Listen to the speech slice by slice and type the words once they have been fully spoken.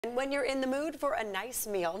And when you're in the mood for a nice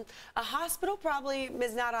meal, a hospital probably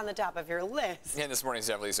is not on the top of your list. In this morning's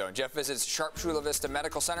zevely-zone, Jeff visits Sharp Chula Vista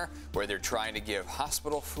Medical Center, where they're trying to give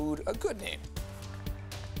hospital food a good name.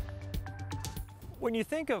 When you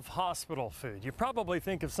think of hospital food, you probably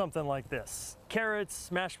think of something like this: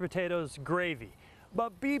 carrots, mashed potatoes, gravy.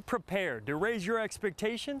 But be prepared to raise your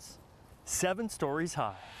expectations 7 stories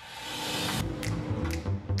high.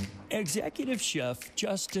 Executive Chef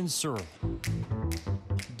Justin Searle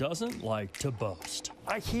doesn't like to boast.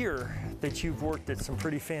 I hear that you've worked at some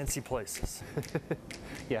pretty fancy places.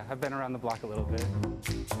 Yeah, I've been around the block a little bit.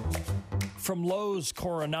 From Lowe's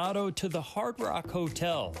Coronado to the Hard Rock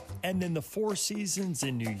Hotel, and then the Four Seasons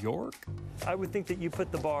in New York. I would think that you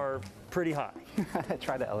put the bar pretty high. I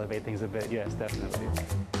try to elevate things a bit, yes, definitely.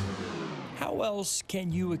 How else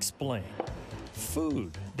can you explain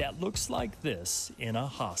food that looks like this in a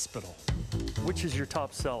hospital? Which is your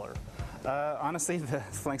top seller? Honestly, the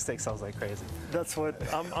flank steak sells like crazy. That's what,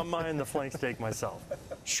 I'm buying the flank steak myself.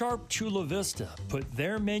 Sharp Chula Vista put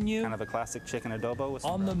their menu Kind of a classic chicken adobo with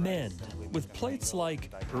on the mend with plates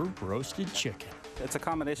like herb-roasted chicken. It's a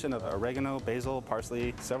combination of oregano, basil,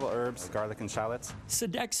 parsley, several herbs, garlic, and shallots.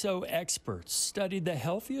 Sodexo experts studied the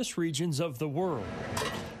healthiest regions of the world,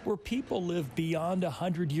 where people live beyond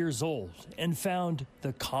 100 years old, and found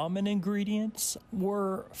the common ingredients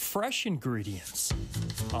were fresh ingredients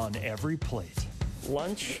on every plate.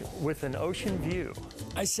 Lunch with an ocean view.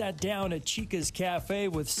 I sat down at Chica's Cafe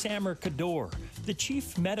with Samer Kador, the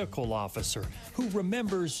chief medical officer, who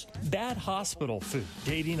remembers bad hospital food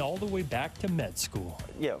dating all the way back to med school.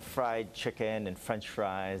 Yeah, fried chicken and French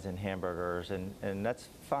fries and hamburgers, and that's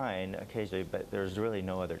fine occasionally, but there's really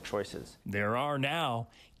no other choices. There are now.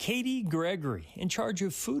 Katie Gregory, in charge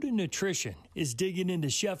of food and nutrition, is digging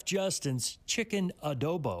into Chef Justin's chicken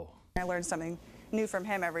adobo. I learned something new from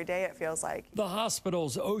him every day, it feels like. The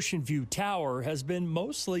hospital's Ocean View Tower has been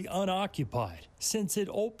mostly unoccupied since it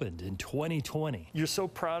opened in 2020. You're so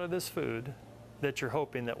proud of this food that you're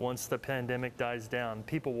hoping that once the pandemic dies down,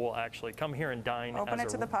 people will actually come here and dine Open it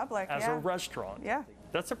to the public, as yeah. a restaurant. Yeah.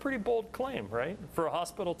 That's a pretty bold claim, right, for a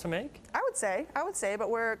hospital to make? I would say, but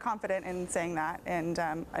we're confident in saying that and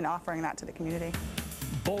offering that to the community.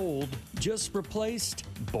 Bold just replaced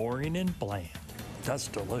boring and bland. That's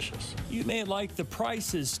delicious. You may like the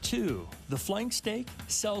prices too. The flank steak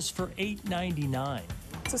sells for $8.99.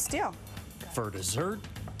 It's a steal. For dessert,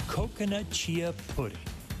 coconut chia pudding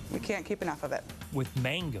We can't keep enough of it. with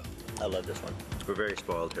mango. I love this one. We're very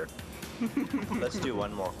spoiled here. Let's do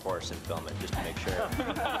one more course and film it just to make sure.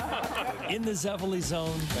 In the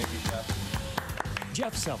zevely-zone, Thank you, Chef.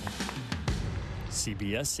 Jeff Searle,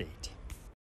 CBS 8.